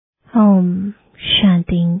ओम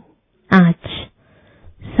शांति। आज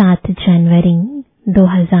 7 जनवरी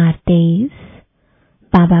 2023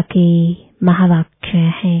 बाबा के महावाक्य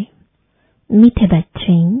है। मीठे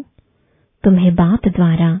बच्चे, तुम्हें बाप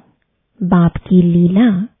द्वारा बाप की लीला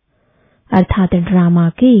अर्थात ड्रामा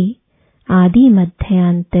के आदि मध्य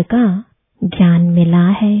अंत का ज्ञान मिला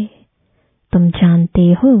है। तुम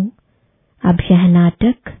जानते हो अब यह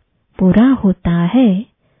नाटक पूरा होता है,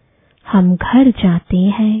 हम घर जाते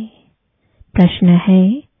हैं। प्रश्न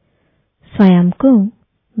है, स्वयं को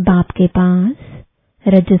बाप के पास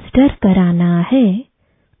रजिस्टर कराना है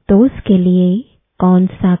तो उसके लिए कौन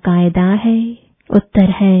सा कायदा है? उत्तर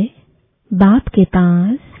है, बाप के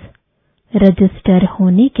पास रजिस्टर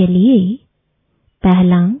होने के लिए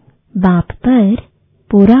पहला बाप पर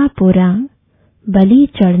पूरा बलि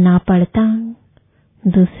चढ़ना पड़ता,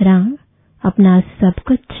 दूसरा अपना सब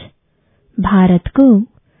कुछ भारत को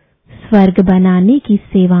स्वर्ग बनाने की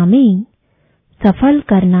सेवा में सफल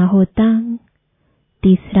करना होता,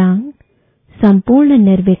 तीसरा संपूर्ण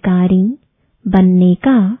निर्विकारी बनने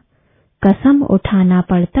का कसम उठाना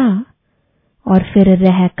पड़ता और फिर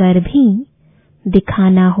रहकर भी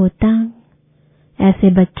दिखाना होता।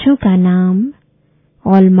 ऐसे बच्चों का नाम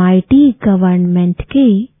ऑलमाइटी गवर्नमेंट के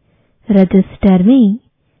रजिस्टर में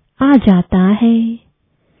आ जाता है।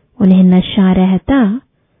 उन्हें नशा रहता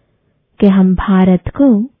कि हम भारत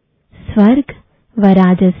को स्वर्ग व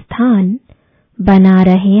राजस्थान बना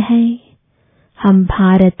रहे हैं। हम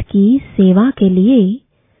भारत की सेवा के लिए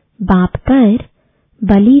बाप पर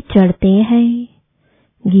बलि चढ़ते हैं।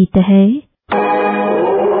 गीत है,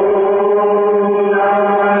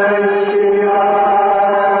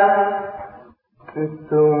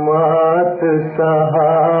 तुमात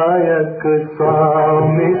सहायक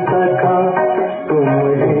स्वामी सखा, तुम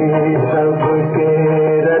ही सबके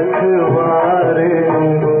रखवारे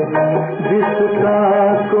हो, जिसका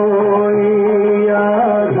कोई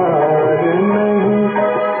आधार नहीं,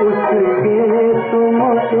 उसके तुम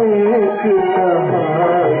एक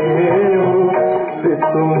सहारे हो।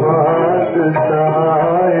 तुमात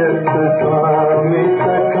सहायक स्वामी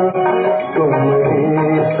सखा, तुम ही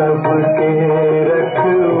सबके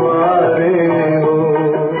रखवारे हो।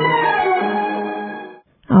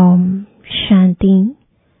 ओम शांति।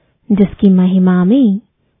 जिसकी महिमा में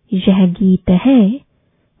यह गीत है,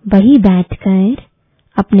 वही बैठकर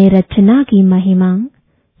अपने रचना की महिमा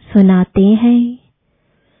सुनाते हैं,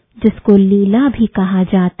 जिसको लीला भी कहा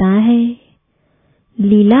जाता है।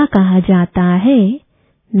 लीला कहा जाता है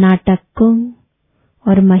नाटक को,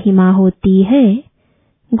 और महिमा होती है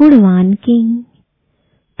गुणवान की।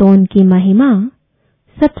 तो उनकी महिमा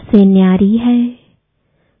सबसे न्यारी है।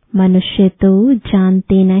 मनुष्य तो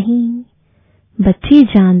जानते नहीं, बच्चे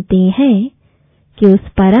जानते हैं कि उस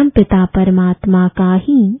परम पिता परमात्मा का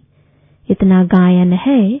ही इतना गायन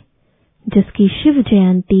है, जिसकी शिव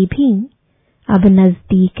जयंती भी अब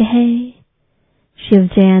नजदीक है। शिव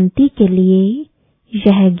जयंती के लिए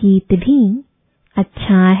यह गीत भी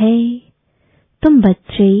अच्छा है। तुम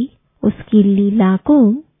बच्चे उसकी लीला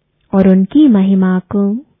को और उनकी महिमा को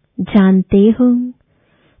जानते हो।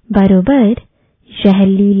 बरोबर यह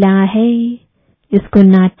लीला है, इसको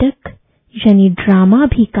नाटक यानी ड्रामा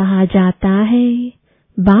भी कहा जाता है।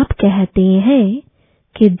 बाप कहते हैं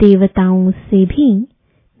कि देवताओं से भी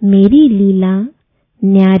मेरी लीला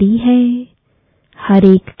न्यारी है। हर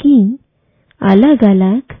एक की अलग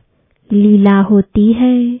अलग लीला होती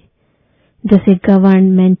है। जैसे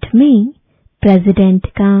गवर्नमेंट में प्रेसिडेंट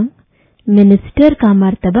का, मिनिस्टर का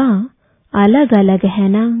मर्तबा अलग अलग है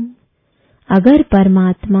ना। अगर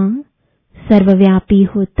परमात्मा सर्वव्यापी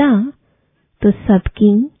होता तो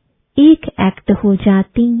सबकी एक एक्ट हो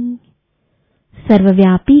जाती।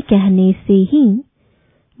 सर्वव्यापी कहने से ही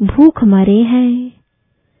भूख मरे हैं।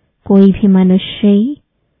 कोई भी मनुष्य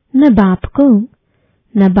न बाप को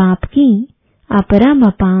न बाप की अपरम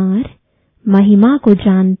अपार महिमा को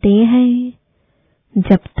जानते हैं।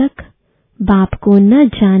 जब तक बाप को न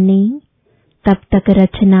जाने तब तक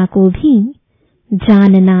रचना को भी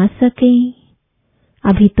जान ना सके।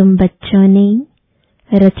 अभी तुम बच्चों ने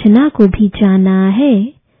रचना को भी जाना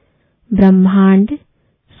है। ब्रह्मांड,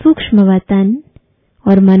 सूक्ष्मवतन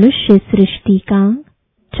और मनुष्य सृष्टि का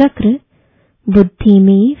चक्र बुद्धि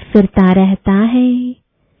में फिरता रहता है।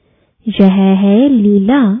 यह है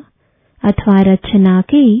लीला अथवा रचना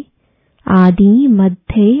के आदि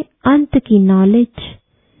मध्य अंत की नॉलेज।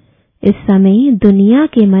 इस समय दुनिया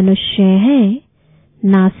के मनुष्य हैं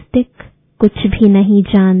नास्तिक, कुछ भी नहीं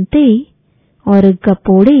जानते और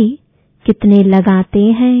गपोड़े कितने लगाते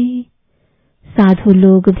हैं। साधु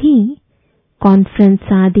लोग भी कॉन्फ्रेंस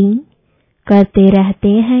आदि करते रहते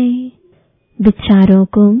हैं। बिचारों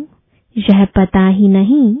को यह पता ही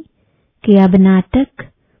नहीं कि अब नाटक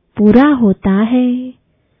पूरा होता है,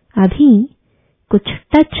 अभी कुछ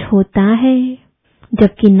टच होता है,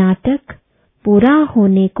 जबकि नाटक पूरा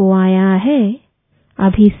होने को आया है।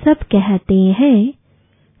 अभी सब कहते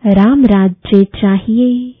हैं राम राज्य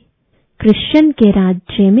चाहिए। कृष्ण के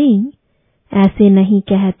राज्य में ऐसे नहीं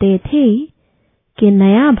कहते थे कि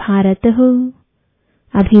नया भारत हो।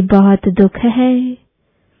 अभी बहुत दुख है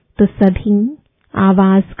तो सभी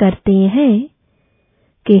आवाज करते हैं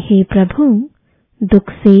कि हे प्रभु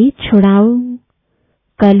दुख से छुड़ाओ।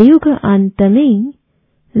 कलयुग अंत में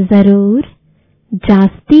जरूर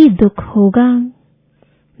जास्ती दुख होगा।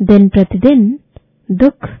 दिन प्रतिदिन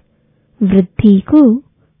दुख वृद्धि को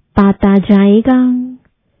पाता जाएगा।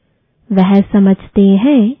 वह समझते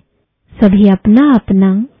हैं सभी अपना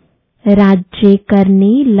अपना राज्य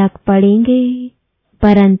करने लग पड़ेंगे,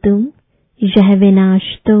 परंतु यह विनाश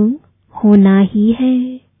तो होना ही है,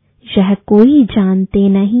 यह कोई जानते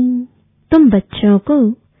नहीं। तुम बच्चों को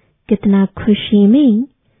कितना खुशी में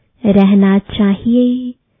रहना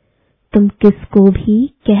चाहिए। तुम किसको भी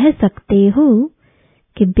कह सकते हो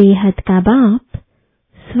कि बेहद का बाप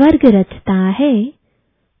स्वर्ग रचता है,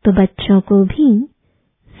 तो बच्चों को भी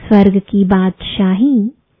स्वर्ग की बादशाही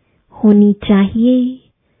होनी चाहिए।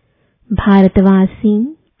 भारतवासी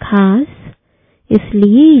खास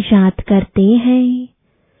इसलिए याद करते हैं,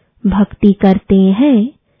 भक्ति करते हैं,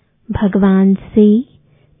 भगवान से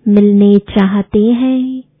मिलने चाहते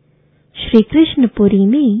हैं, श्री कृष्णपुरी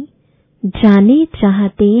में जाने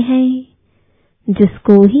चाहते हैं,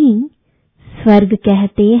 जिसको ही स्वर्ग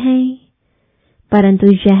कहते हैं। परंतु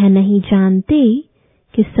यह नहीं जानते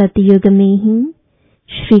कि सतयुग में ही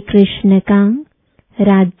श्री कृष्ण का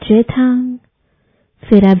राज्य था।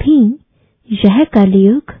 फिर अभी यह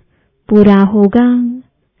कलयुग पूरा होगा,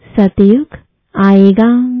 सतयुग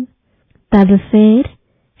आएगा, तब फिर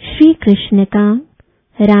श्री कृष्ण का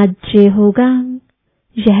राज्य होगा।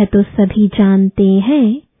 यह तो सभी जानते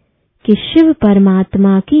हैं कि शिव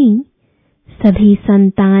परमात्मा की सभी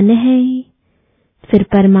संतान है। फिर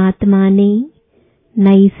परमात्मा ने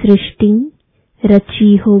नई सृष्टि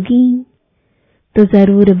रची होगी तो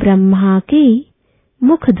जरूर ब्रह्मा के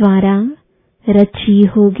मुख द्वारा रची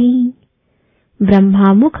होगी।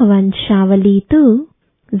 ब्रह्मा मुख वंशावली तो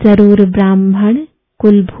जरूर ब्राह्मण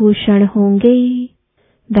कुलभूषण होंगे।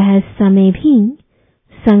 वह समय भी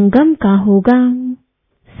संगम का होगा।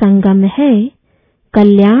 संगम है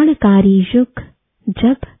कल्याणकारी युग,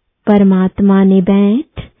 जब परमात्मा ने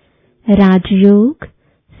बैठ राजयोग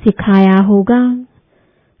सिखाया होगा।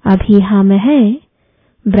 अभी हम है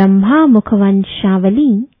ब्रह्मा मुख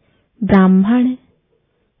वंशावली ब्राह्मण।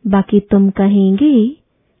 बाकी तुम कहेंगे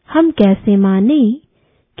हम कैसे माने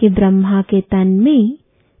कि ब्रह्मा के तन में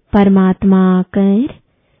परमात्मा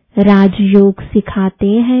आकर राजयोग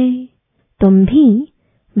सिखाते हैं। तुम भी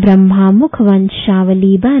ब्रह्मा मुख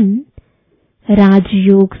वंशावली बन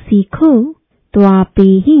राजयोग सीखो तो आपे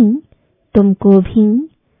ही तुमको भी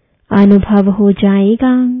अनुभव हो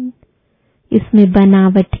जाएगा। इसमें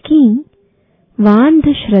बनावट की व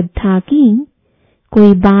अंधश्रद्धा की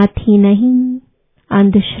कोई बात ही नहीं।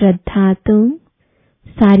 अंधश्रद्धा तो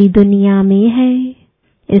सारी दुनिया में है,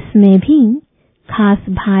 इसमें भी खास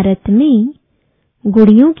भारत में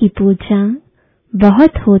गुड़ियों की पूजा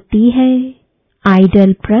बहुत होती है।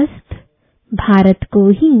 आइडल प्रस्त भारत को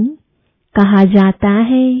ही कहा जाता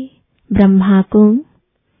है। ब्रह्मा को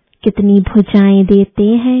कितनी भुजाएं देते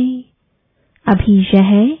हैं, अभी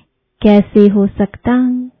यह कैसे हो सकता?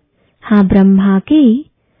 हाँ, ब्रह्मा के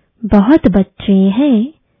बहुत बच्चे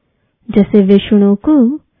हैं, जैसे विष्णु को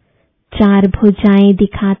 4 भुजाएं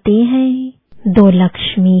दिखाते हैं, 2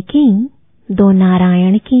 लक्ष्मी की, 2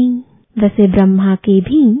 नारायण की। वैसे ब्रह्मा के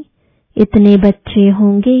भी इतने बच्चे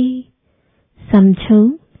होंगे। समझो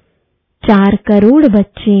 4 करोड़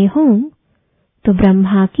बच्चे हों तो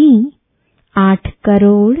ब्रह्मा की 8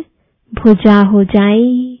 करोड़ भुजा हो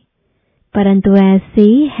जाए, परंतु ऐसे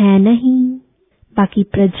है नहीं। बाकी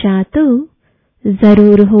प्रजा तो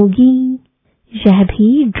जरूर होगी। यह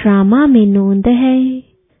भी ड्रामा में नोंद है।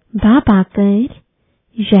 बाप आकर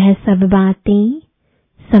यह सब बातें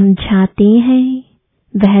समझाते हैं।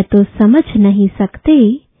 वह तो समझ नहीं सकते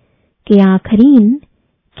कि आखिरीन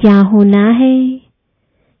क्या होना है।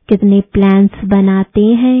 कितने प्लान्स बनाते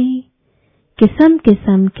हैं, किस्म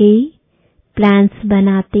किस्म के प्लान्स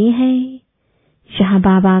बनाते हैं। यहाँ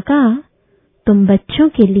बाबा का तुम बच्चों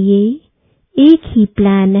के लिए एक ही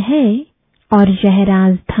प्लान है और यह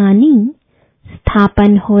राजधानी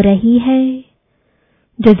स्थापन हो रही है।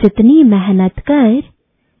 जो जितनी मेहनत कर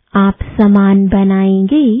आप समान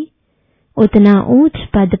बनाएंगे उतना ऊंच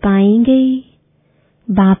पद पाएंगे।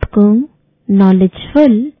 बाप को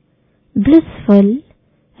नॉलेजफुल, ब्लिसफुल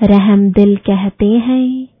रहम दिल कहते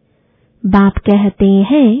हैं, बाप कहते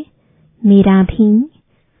हैं मेरा भी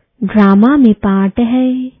ड्रामा में पार्ट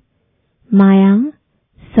है। माया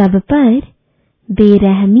सब पर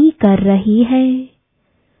बेरहमी कर रही है,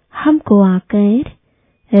 हमको आकर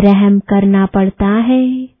रहम करना पड़ता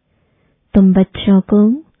है। तुम बच्चों को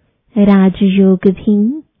राजयोग भी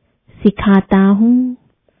सिखाता हूँ,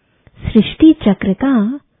 सृष्टि चक्र का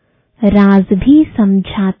राज भी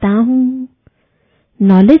समझाता हूँ।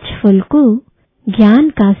 नॉलेजफुल को ज्ञान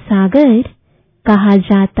का सागर कहा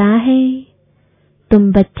जाता है।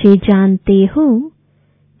 तुम बच्चे जानते हो,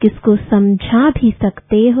 किसको समझा भी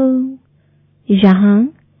सकते हो। यहाँ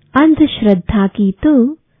अंधश्रद्धा की तो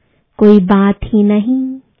कोई बात ही नहीं।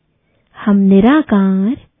 हम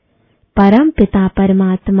निराकार परम पिता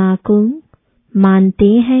परमात्मा को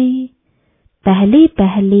मानते हैं। पहले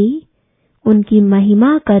पहले उनकी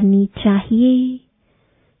महिमा करनी चाहिए।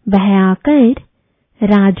 वह आकर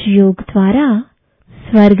राजयोग द्वारा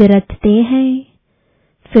स्वर्ग रचते हैं,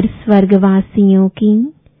 फिर स्वर्गवासियों की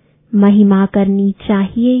महिमा करनी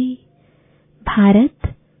चाहिए।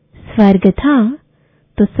 भारत स्वर्ग था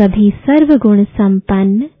तो सभी सर्वगुण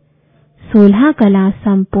संपन्न 16 कला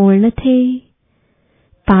संपूर्ण थे।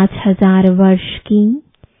 5000 वर्ष की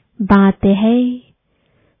बात है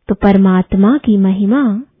तो परमात्मा की महिमा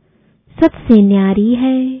सबसे न्यारी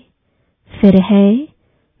है। फिर है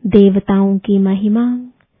देवताओं की महिमा।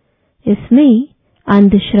 इसमें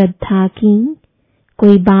अंधश्रद्धा की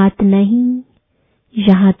कोई बात नहीं।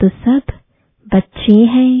 यहाँ तो सब बच्चे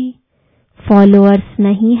हैं, फॉलोअर्स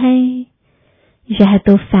नहीं है। यह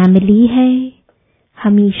तो फैमिली है,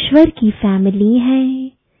 हम ईश्वर की फैमिली है।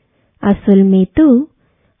 असल में तो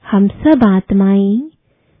हम सब आत्माएं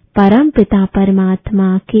परम पिता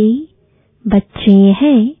परमात्मा के बच्चे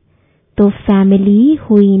हैं, तो फैमिली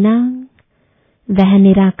हुई ना। वह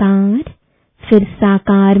निराकार फिर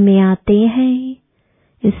साकार में आते हैं।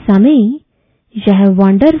 इस समय यह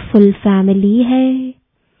वंडरफुल फैमिली है।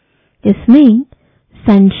 इसमें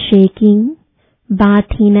संशय की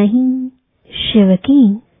बात ही नहीं। शिव की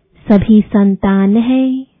सभी संतान है।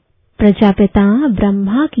 प्रजापिता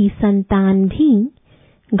ब्रह्मा की संतान भी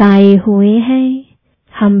गाये हुए हैं।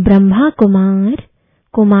 हम ब्रह्मा कुमार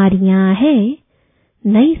कुमारियां हैं।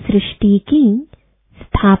 नई सृष्टि की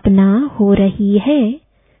स्थापना हो रही है।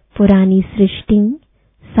 पुरानी सृष्टि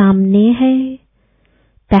सामने है।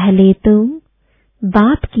 पहले तो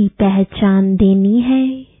बाप की पहचान देनी है।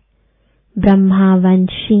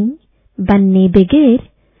 ब्रह्मावंशी बनने बगैर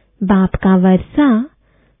बाप का वर्षा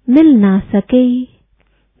मिल ना सके।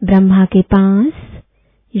 ब्रह्मा के पास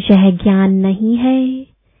यह ज्ञान नहीं है।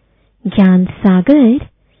 ज्ञान सागर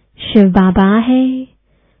शिव बाबा है,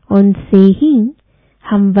 उनसे ही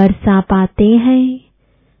हम वर्षा पाते हैं।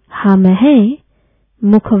 हम हैं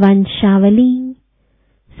मुखवंशावली।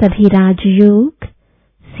 सभी राजयोग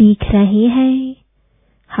सीख रहे हैं।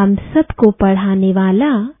 हम सबको पढ़ाने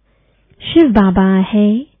वाला शिव बाबा है,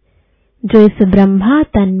 जो इस ब्रह्मा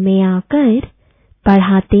तन में आकर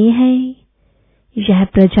पढ़ाते हैं। यह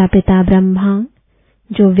प्रजापिता ब्रह्मा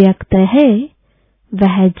जो व्यक्त है,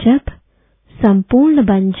 वह जब संपूर्ण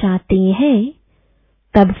बन जाते हैं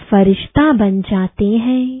तब फरिश्ता बन जाते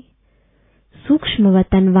हैं। सूक्ष्म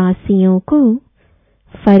वतन वासियों को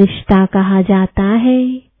फरिश्ता कहा जाता है।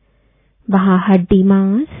 वहां हड्डी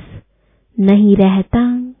मांस नहीं रहता।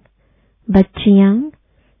 बच्चियां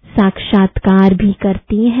साक्षात्कार भी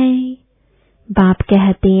करती हैं। बाप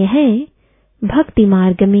कहते हैं भक्ति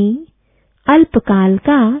मार्ग में अल्पकाल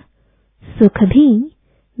का सुख भी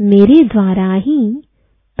मेरे द्वारा ही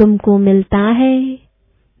तुमको मिलता है।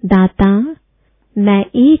 दाता मैं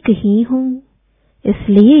एक ही हूँ,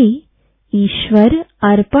 इसलिए ईश्वर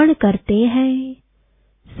अर्पण करते हैं।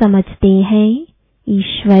 समझते हैं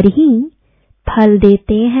ईश्वर ही फल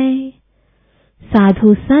देते हैं।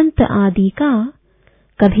 साधु संत आदि का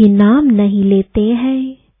कभी नाम नहीं लेते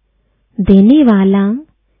हैं। देने वाला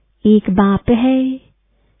एक बाप है,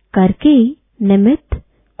 करके निमित्त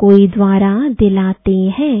कोई द्वारा दिलाते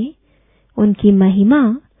हैं उनकी महिमा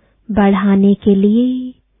बढ़ाने के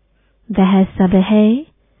लिए। वह सब है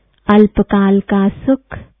अल्पकाल का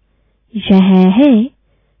सुख, यह है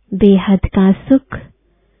बेहद का सुख।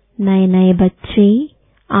 नए नए बच्चे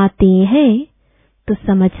आते हैं तो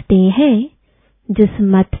समझते हैं जिस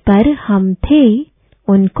मत पर हम थे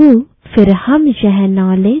उनको फिर हम यह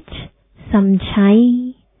नॉलेज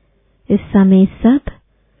समझाएं। इस समय सब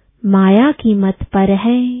माया की मत पर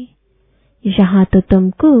है। यहाँ तो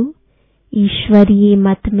तुमको ईश्वरीय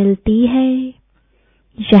मत मिलती है।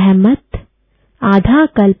 यह मत आधा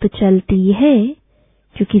कल्प चलती है,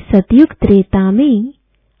 क्योंकि सतयुग त्रेता में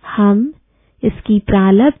हम इसकी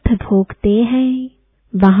प्रारब्ध भोगते हैं।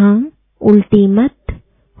 वहां उल्टी मत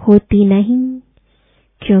होती नहीं,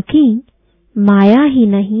 क्योंकि माया ही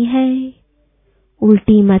नहीं है।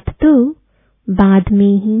 उल्टी मत तो बाद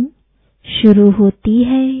में ही शुरू होती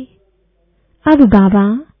है। अब बाबा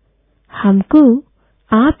हमको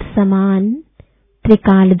आप समान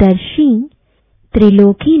त्रिकालदर्शी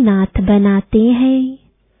त्रिलोकीनाथ बनाते हैं,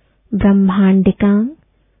 ब्रह्मांड का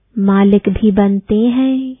मालिक भी बनते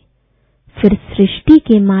हैं, फिर सृष्टि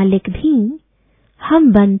के मालिक भी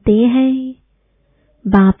हम बनते हैं।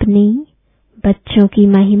 बाप ने बच्चों की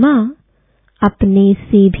महिमा अपने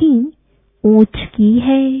से भी ऊंच की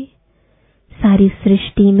है। सारी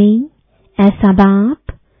सृष्टि में ऐसा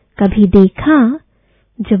बाप कभी देखा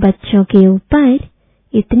जो बच्चों के ऊपर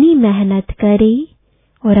इतनी मेहनत करे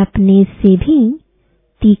और अपने से भी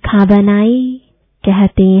तीखा बनाए।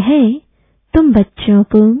 कहते हैं तुम बच्चों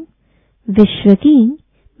को विश्व की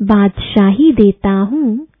बादशाही देता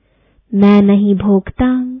हूं, मैं नहीं भोगता,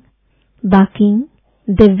 बाकी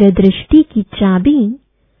दिव्य दृष्टि की चाबी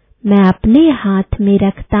मैं अपने हाथ में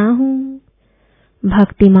रखता हूं।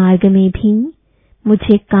 भक्ति मार्ग में भी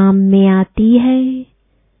मुझे काम में आती है।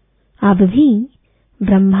 अब भी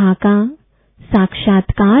ब्रह्मा का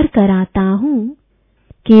साक्षात्कार कराता हूं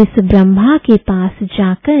कि इस ब्रह्मा के पास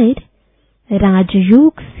जाकर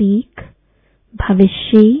राजयोग सीख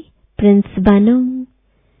भविष्य प्रिंस बनो।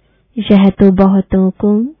 यह तो बहुतों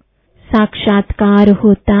को साक्षात्कार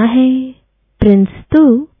होता है, प्रिंस तो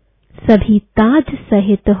सभी ताज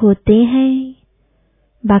सहित होते हैं।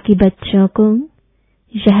 बाकी बच्चों को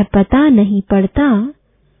यह पता नहीं पड़ता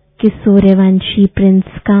कि सूर्यवंशी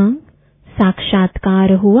प्रिंस का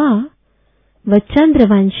साक्षात्कार हुआ व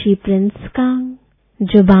चंद्रवंशी प्रिंस का।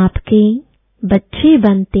 जो बाप के बच्चे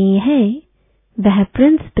बनते हैं वह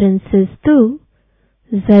प्रिंस प्रिंसेस तो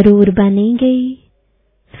जरूर बनेंगे,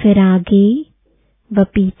 फिर आगे व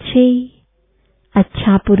पीछे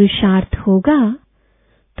अच्छा पुरुषार्थ होगा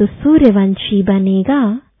तो सूर्यवंशी बनेगा,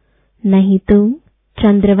 नहीं तो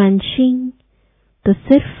चंद्रवंशी। तो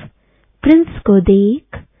सिर्फ प्रिंस को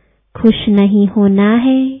देख खुश नहीं होना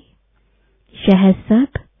है। यह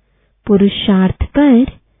सब पुरुषार्थ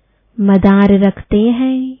पर मदार रखते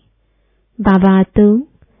हैं। बाबा तो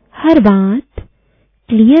हर बात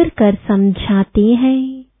क्लियर कर समझाते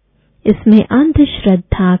हैं। इसमें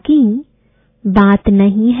अंधश्रद्धा की बात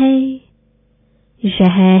नहीं है।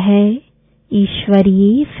 यह है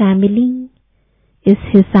ईश्वरीय फैमिली। इस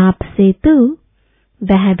हिसाब से तो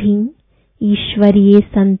वह भी ईश्वरीय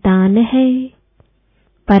संतान है,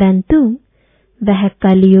 परंतु वह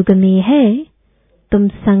कलयुग में है, तुम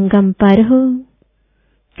संगम पर हो।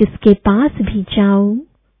 किसके पास भी जाओ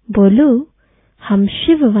बोलो हम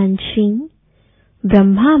शिववंशी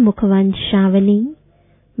ब्रह्मा मुखवंशावली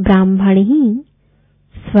ब्राह्मण ही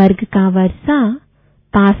स्वर्ग का वर्षा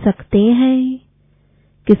पा सकते हैं।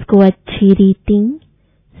 किसको अच्छी रीति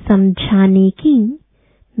समझाने की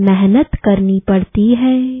मेहनत करनी पड़ती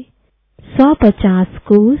है। 150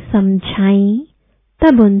 को समझाएं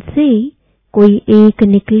तब उनसे कोई एक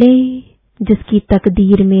निकले। जिसकी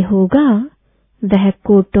तकदीर में होगा वह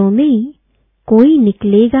कोटों में कोई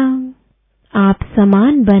निकलेगा। आप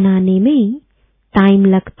समान बनाने में टाइम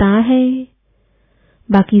लगता है,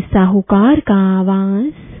 बाकी साहूकार का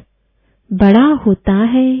आवास बड़ा होता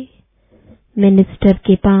है। मिनिस्टर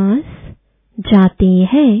के पास जाते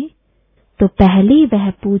हैं तो पहले वह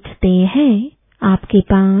पूछते हैं आपके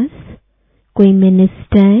पास कोई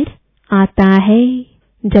मिनिस्टर आता है।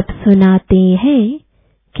 जब सुनाते हैं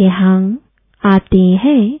कि हाँ आते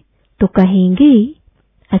हैं तो कहेंगे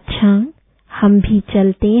अच्छा हम भी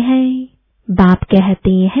चलते हैं। बाप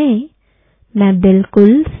कहते हैं मैं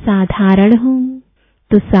बिल्कुल साधारण हूँ।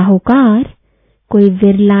 तो साहूकार कोई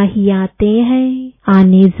विरला ही आते हैं।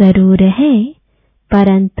 आने जरूर है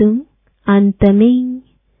परंतु अंत में।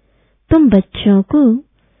 तुम बच्चों को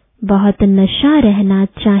बहुत नशा रहना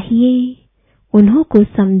चाहिए। उन्हों को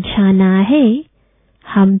समझाना है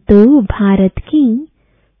हम तो भारत की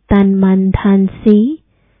तन मन धन से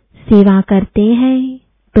सेवा करते हैं।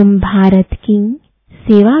 तुम भारत की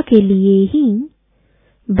सेवा के लिए ही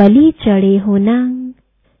बलि चढ़े हो ना।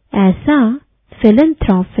 ऐसा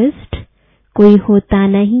फिलैंथ्रोपिस्ट कोई होता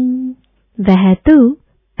नहीं। वह तो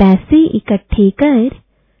पैसे इकट्ठे कर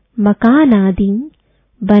मकान आदि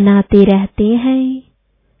बनाते रहते हैं।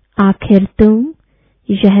 आखिर तो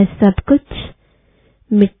यह सब कुछ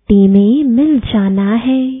मिट्टी में मिल जाना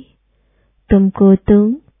है। तुमको तो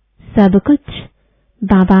सब कुछ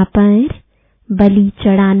बाबा पर बलि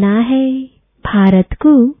चढ़ाना है। भारत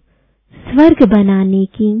को स्वर्ग बनाने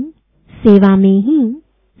की सेवा में ही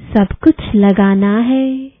सब कुछ लगाना है।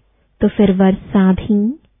 तो फिर वर्षा भी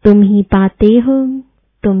तुम ही पाते हो।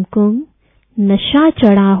 तुमको नशा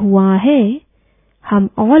चढ़ा हुआ है। हम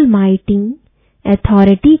ऑल माइटी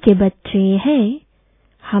अथॉरिटी के बच्चे हैं।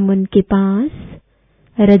 हम उनके पास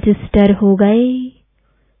रजिस्टर हो गए।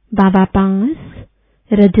 बाबा पास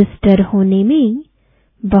रजिस्टर होने में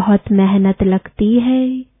बहुत मेहनत लगती है।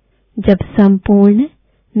 जब संपूर्ण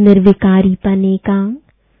निर्विकारी पने का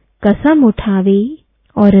कसम उठावे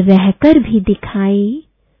और रहकर भी दिखाए,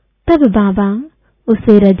 तब बाबा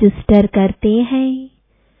उसे रजिस्टर करते हैं।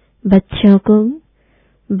 बच्चों को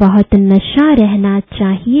बहुत नशा रहना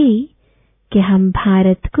चाहिए कि हम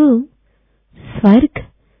भारत को स्वर्ग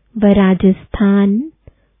व राजस्थान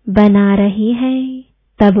बना रहे हैं,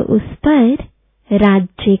 तब उस पर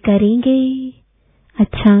राज्य करेंगे।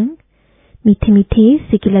 अच्छा, मीठे मीठे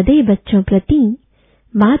सिकिलदे बच्चों प्रति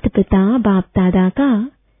माता पिता बाप दादा का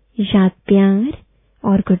याद प्यार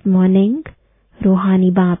और गुड मॉर्निंग। रूहानी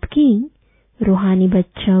बाप की रूहानी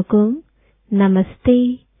बच्चों को नमस्ते।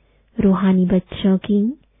 रूहानी बच्चों की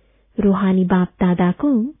रूहानी बाप दादा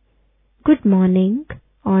को गुड मॉर्निंग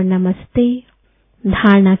और नमस्ते।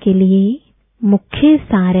 धारणा के लिए मुख्य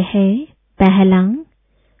सार है। पहला,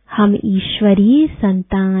 हम ईश्वरीय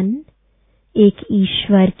संतान एक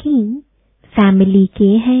ईश्वर की फैमिली के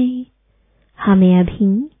हैं। हमें अभी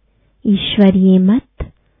ईश्वरीय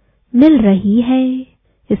मत मिल रही है।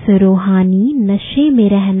 इस रूहानी नशे में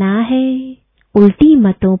रहना है, उल्टी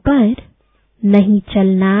मतों पर नहीं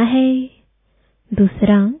चलना है।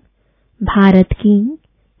 दूसरा, भारत की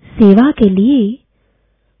सेवा के लिए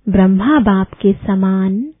ब्रह्मा बाप के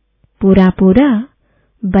समान पूरा पूरा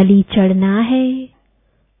बलि चढ़ना है।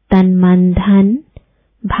 तन मन धन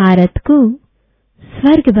भारत को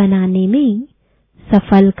स्वर्ग बनाने में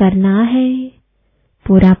सफल करना है।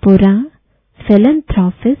 पूरा पूरा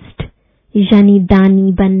फिलैंथ्रोपिस्ट यानी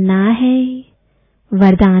दानी बनना है।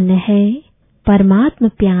 वरदान है परमात्मा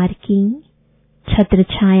प्यार की छत्र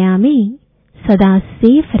छाया में सदा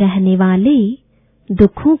सेफ रहने वाले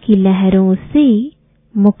दुखों की लहरों से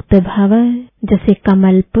मुक्त भव। जैसे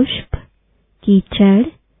कमल पुष्प कीचड़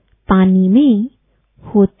पानी में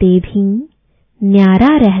होते भी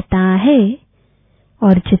न्यारा रहता है,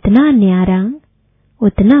 और जितना न्यारा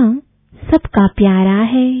उतना सबका प्यारा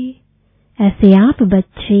है। ऐसे आप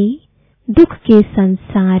बच्चे दुख के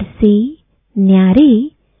संसार से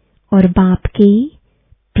न्यारे और बाप के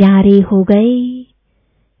प्यारे हो गए।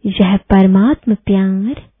 यह परमात्मा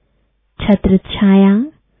प्यार छत्र छाया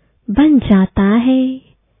बन जाता है,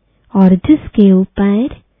 और जिसके ऊपर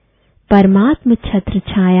परमात्मा छत्र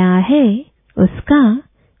छाया है उसका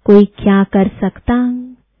कोई क्या कर सकता।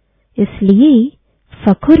 इसलिए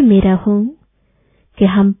फख्र में रहो कि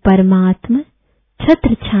हम परमात्मा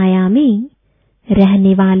छत्र छाया में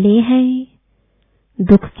रहने वाले हैं।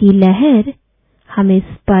 दुख की लहर हमें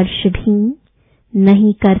स्पर्श भी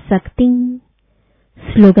नहीं कर सकती।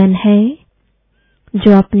 स्लोगन है,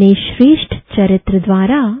 जो अपने श्रेष्ठ चरित्र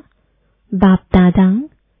द्वारा बाप दादा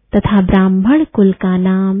तथा ब्राह्मण कुल का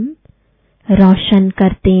नाम रोशन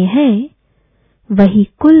करते हैं, वही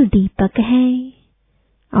कुल दीपक है।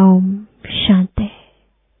 ओम शांति।